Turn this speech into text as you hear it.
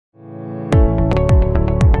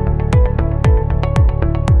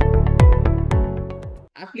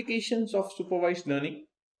Applications of supervised learning.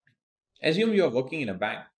 Assume you are working in a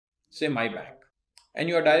bank, say my bank, and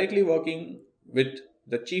you are directly working with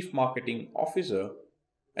the chief marketing officer,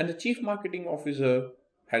 and the chief marketing officer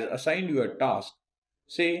has assigned you a task.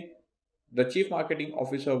 Say the chief marketing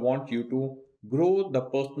officer wants you to grow the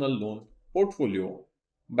personal loan portfolio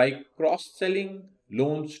by cross selling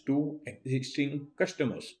loans to existing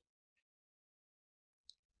customers.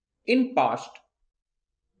 In past,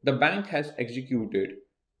 the bank has executed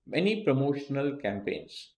many promotional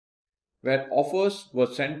campaigns where offers were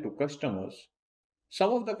sent to customers.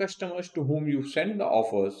 Some of the customers to whom you sent the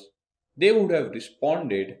offers, they would have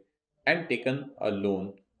responded and taken a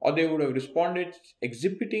loan, or they would have responded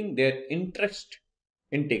exhibiting their interest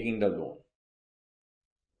in taking the loan.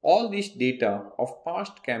 All this data of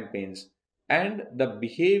past campaigns and the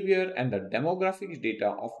behavior and the demographics data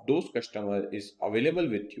of those customers is available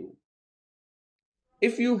with you.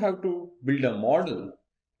 If you have to build a model,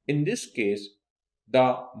 in this case,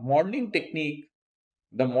 the modeling technique,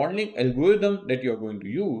 the modeling algorithm that you are going to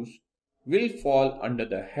use will fall under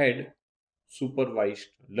the head supervised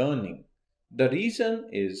learning. The reason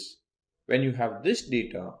is when you have this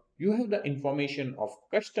data, you have the information of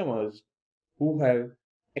customers who have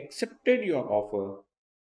accepted your offer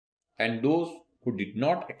and those who did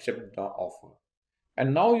not accept the offer.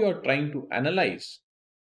 And now you are trying to analyze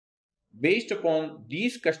based upon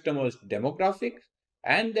these customers' demographics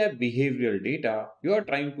and their behavioral data, you are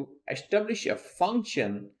trying to establish a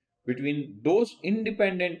function between those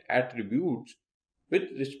independent attributes with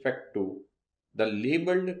respect to the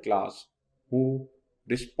labeled class who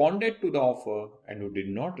responded to the offer and who did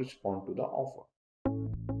not respond to the offer.